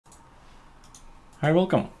Hi,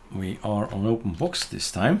 welcome. We are on openbox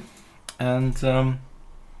this time, and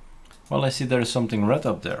well, I see there is something red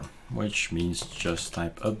up there, which means just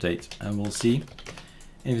type update and we'll see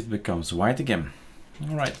if it becomes white again.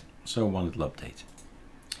 Alright, so one little update.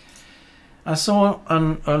 I saw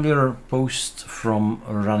an earlier post from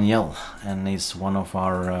Raniel, and he's one of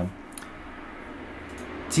our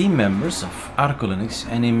team members of ArcoLinux,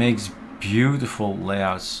 and he makes beautiful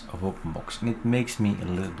layouts of openbox, and it makes me a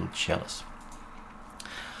little bit jealous.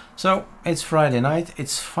 So it's Friday night,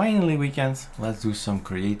 it's finally weekend, let's do some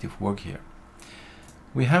creative work here.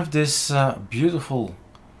 We have this beautiful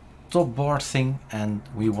top bar thing, and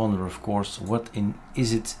we wonder, of course, what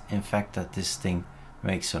is it in fact that this thing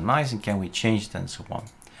makes so nice, and can we change it and so on.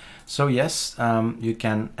 So yes, you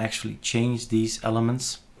can actually change these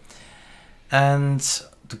elements, and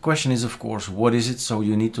the question is, of course, what is it? So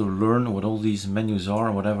you need to learn what all these menus are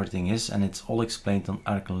and what everything is, and it's all explained on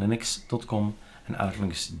ArcoLinux.com and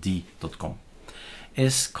ArcoLinuxD.com.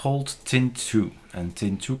 It's called tint2, and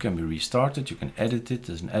tint2 can be restarted, you can edit it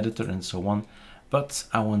as an editor and so on, but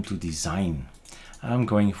I want to design. I'm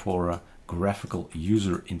going for a graphical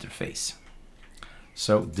user interface.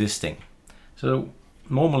 So this thing. So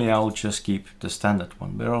normally I'll just keep the standard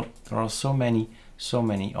one. There are so many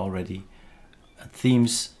already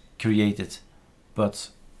themes created, but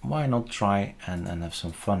why not try and have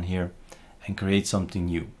some fun here and create something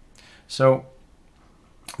new? So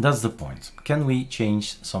that's the point. Can we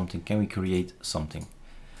change something? Can we create something?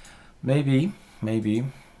 Maybe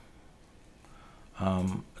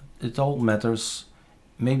it all matters.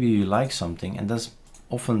 Maybe you like something, and that's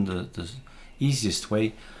often the easiest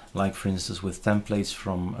way. Like for instance with templates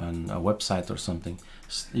from a website or something,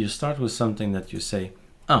 you start with something that you say,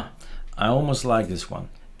 I almost like this one,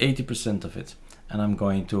 80% of it, and I'm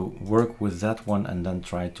going to work with that one and then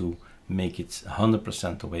try to make it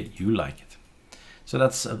 100% the way you like it. So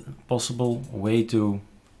that's a possible way to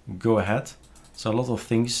go ahead. So a lot of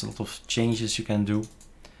things, a lot of changes you can do.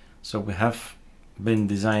 So we have been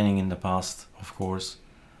designing in the past, of course,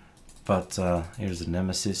 but here's the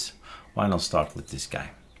nemesis. Why not start with this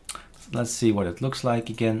guy? Let's see what it looks like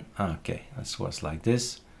again. Okay, that's what's like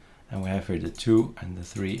this. And we have here the 2 and the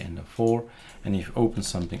 3 and the 4. And if you open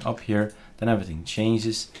something up here, then everything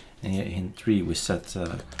changes. And here in 3 we set, so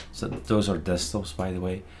those are desktops, by the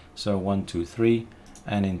way. So 1, 2, 3.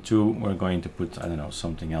 And in 2 we're going to put, I don't know,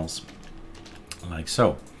 something else like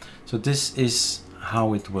so. So this is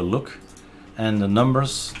how it will look. And the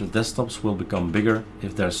numbers, the desktops will become bigger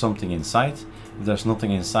if there's something inside. If there's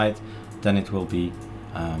nothing inside, then it will be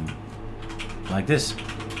like this,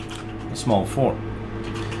 a small 4.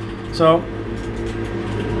 So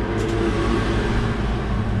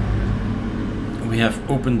we have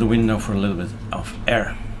opened the window for a little bit of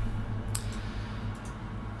air.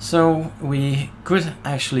 So we could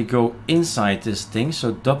actually go inside this thing,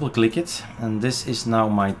 so double click it, and this is now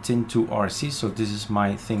my tint2 RC, so this is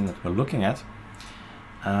my thing that we're looking at.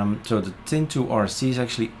 So the tint2 RC is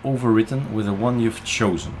actually overwritten with the one you've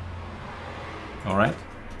chosen. Alright.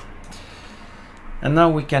 And now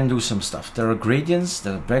we can do some stuff. There are gradients,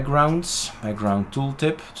 there are backgrounds, background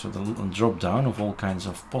tooltip, so the drop down of all kinds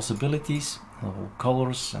of possibilities, all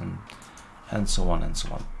colors and so on and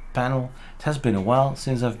so on. Panel. It has been a while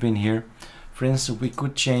since I've been here. For instance, we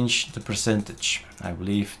could change the percentage. I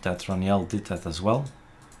believe that Raniel did that as well.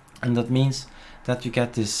 And that means that you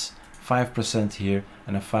get this 5% here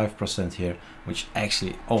and a 5% here, which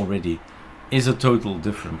actually already is a total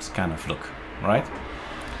different kind of look, right?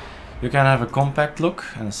 You can have a compact look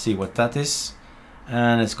and see what that is,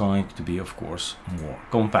 and it's going to be, of course, more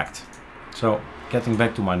compact. So getting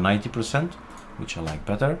back to my 90%, which I like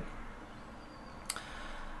better.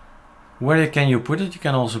 Where can you put it? You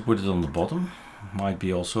can also put it on the bottom. Might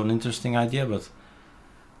be also an interesting idea, but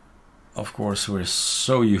of course we're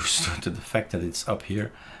so used to the fact that it's up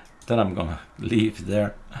here that I'm gonna leave it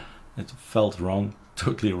there. It felt wrong,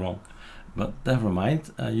 totally wrong, but never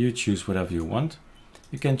mind. You choose whatever you want.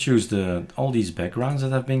 You can choose all these backgrounds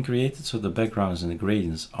that have been created. So the backgrounds and the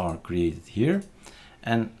gradients are created here,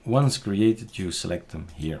 and once created you select them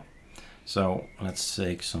here. So let's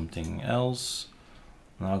take something else.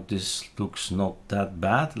 Now this looks not that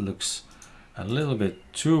bad. It looks a little bit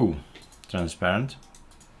too transparent.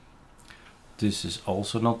 This is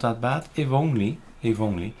also not that bad. If only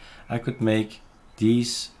I could make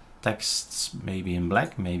these texts maybe in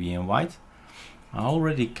black, maybe in white. I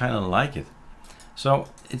already kind of like it. So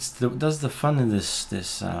that's the fun in this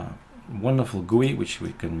wonderful GUI, which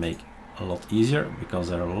we can make a lot easier because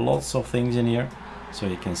there are lots of things in here. So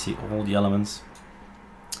you can see all the elements.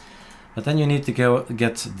 But then you need to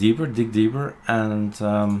dig deeper, and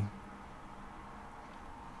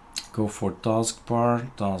Go for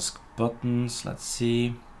taskbar, task buttons. Let's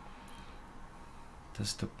see.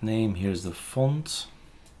 Desktop name. Here's the font.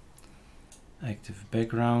 Active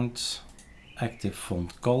background. Active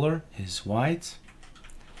font color is white.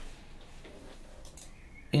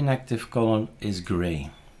 Inactive color is gray.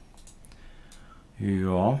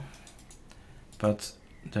 Yeah, but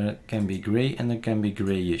there can be gray and there can be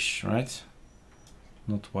grayish, right?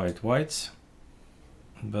 Not white,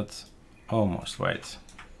 but almost white.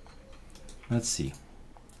 Let's see.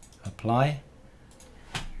 Apply.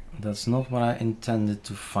 That's not what I intended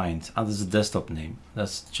to find. Ah, that's a desktop name.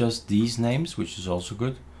 That's just these names, which is also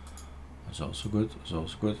good. It's also good. It's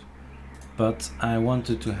also good. But I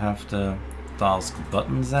wanted to have the task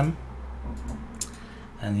buttons then.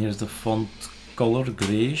 And here's the font color,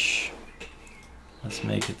 grayish. Let's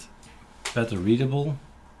make it better readable.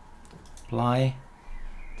 Apply.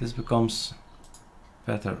 This becomes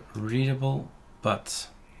better readable, but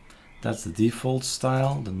that's the default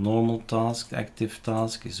style. The normal task, active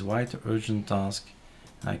task is white, urgent task,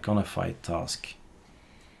 iconified task.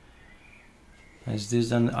 Is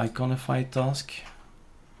this an iconified task?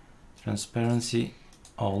 Transparency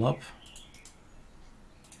all up.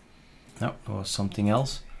 No, there was something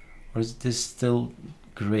else. Or is this still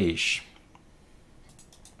grayish?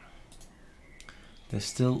 This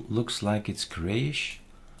still looks like it's grayish.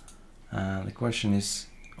 The question is,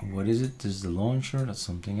 what is it? This is the launcher, that's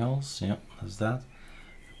something else. Yeah, that's that.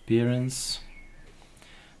 Appearance.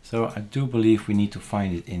 So I do believe we need to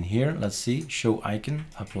find it in here. Let's see, show icon,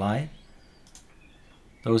 apply.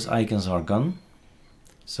 Those icons are gone.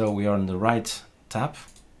 So we are in the right tab.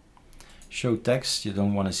 Show text, you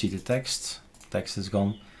don't want to see the text. Text is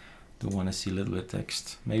gone. Do want to see a little bit of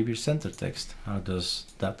text. Maybe center text. How does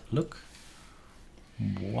that look?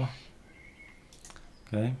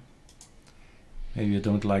 Okay. Maybe you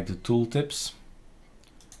don't like the tooltips.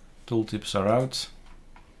 Tooltips are out.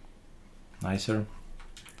 Nicer.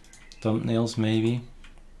 Thumbnails maybe.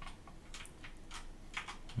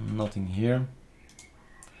 Nothing here.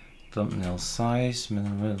 Thumbnail size.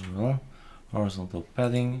 Horizontal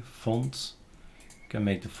padding. Fonts. You can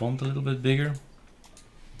make the font a little bit bigger.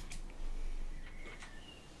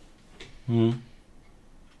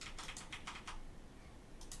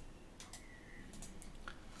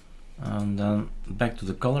 And then back to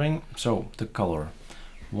the coloring. So the color,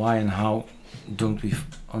 why and how don't we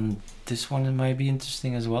on this one? It might be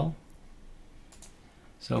interesting as well.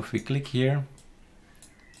 So if we click here,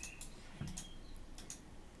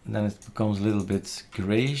 then it becomes a little bit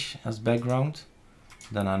grayish as background.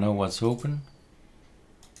 Then I know what's open.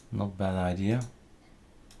 Not bad idea.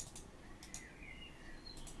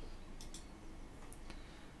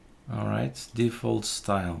 All right, default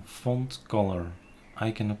style, font color,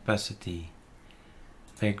 icon opacity,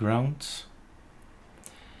 background.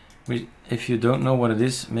 If you don't know what it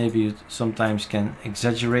is, maybe you sometimes can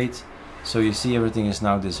exaggerate. So you see everything is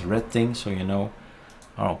now this red thing, so you know,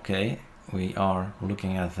 okay, we are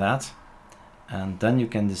looking at that. And then you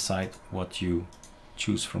can decide what you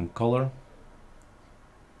choose from color.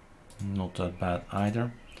 Not that bad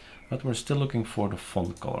either, but we're still looking for the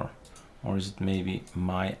font color. Or is it maybe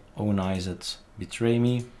my own eyes that betray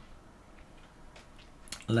me?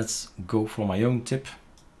 Let's go for my own tip.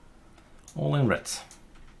 All in red.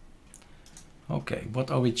 Okay,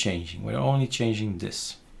 what are we changing? We're only changing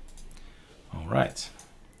this. All right,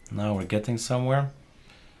 now we're getting somewhere.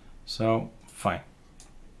 So, fine.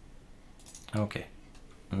 Okay,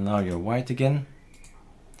 now you're white again.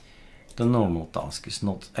 The normal task is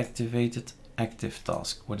not activated. Active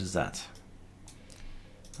task, what is that?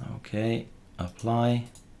 Okay, apply.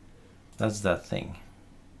 That's that thing.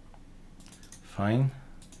 Fine.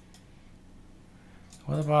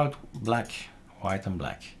 What about black? White and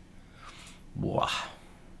black. Wow.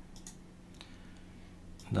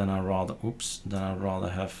 Then I rather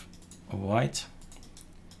have white.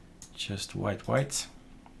 Just white.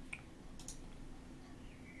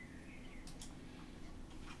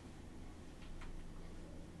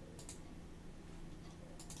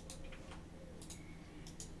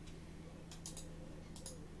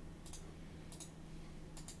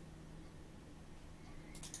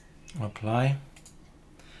 Apply.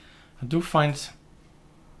 I do find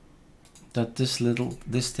that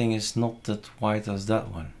this thing is not that white as that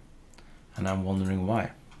one, and I'm wondering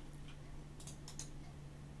why.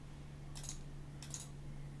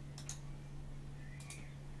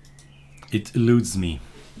 It eludes me.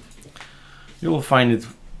 You will find it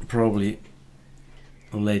probably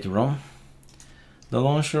later on. The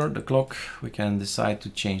launcher, the clock, we can decide to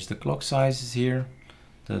change the clock sizes here,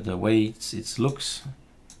 the way it looks.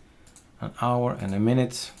 An hour and a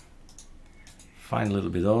minute. Find a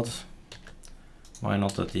little bit odd. Why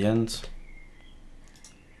not at the end?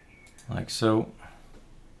 Like so.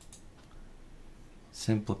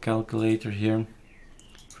 Simple calculator here.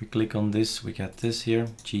 If we click on this, we get this here.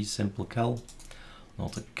 G simple cal.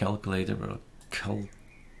 Not a calculator, but a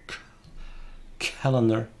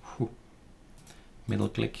calendar. Whew. Middle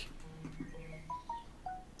click.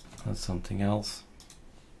 That's something else.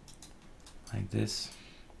 Like this.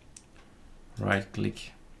 Right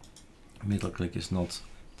click. Middle click is not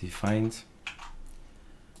defined.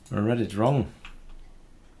 I read it wrong.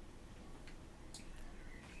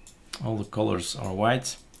 All the colors are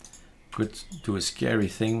white. Could do a scary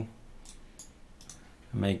thing.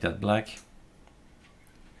 Make that black.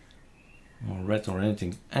 Or red or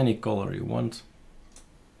anything, any color you want.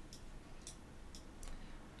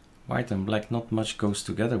 White and black, not much goes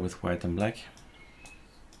together with white and black.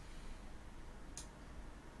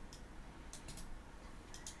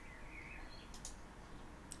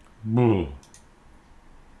 Boo.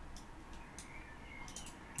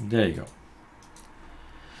 There you go.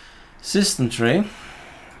 System tray.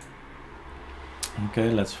 Okay,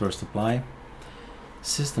 let's first apply.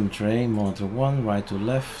 System tray, monitor 1, right to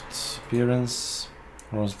left, appearance,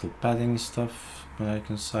 horizontal padding stuff,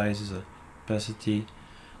 icon sizes, opacity.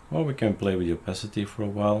 Well, we can play with the opacity for a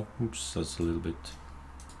while. Oops, that's a little bit.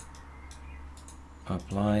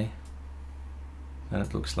 Apply. And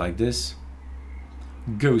it looks like this.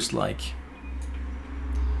 Ghost-like.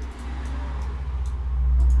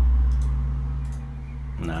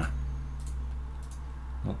 Nah.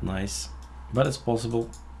 Not nice. But it's possible.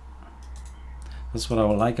 That's what I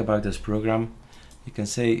like about this program. You can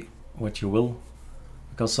say what you will,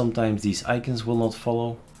 because sometimes these icons will not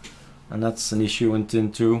follow, and that's an issue in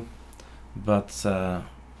tint2. But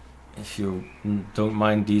if you don't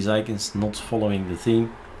mind these icons not following the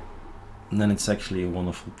theme, then it's actually a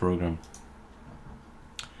wonderful program.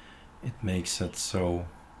 It makes it so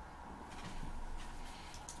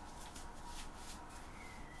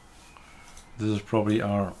this is probably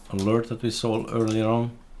our alert that we saw earlier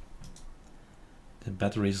on. The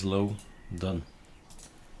battery is low. Done.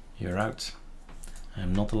 You're out.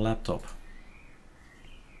 I'm not a laptop.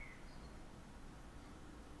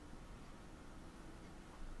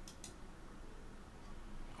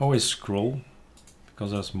 Always scroll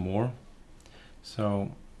because there's more.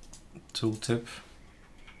 So tooltip.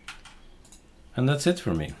 And that's it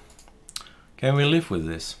for me. Can we live with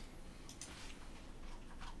this?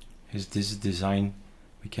 Is this a design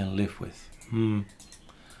we can live with?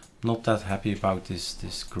 Not that happy about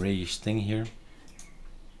this grayish thing here.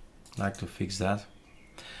 Like to fix that.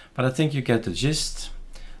 But I think you get the gist.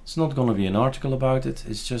 It's not gonna be an article about it.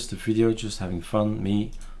 It's just a video, just having fun.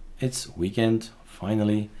 Me, it's weekend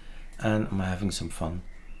finally, and I'm having some fun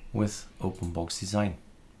with open box design.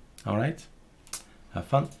 All right, have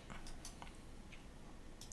fun.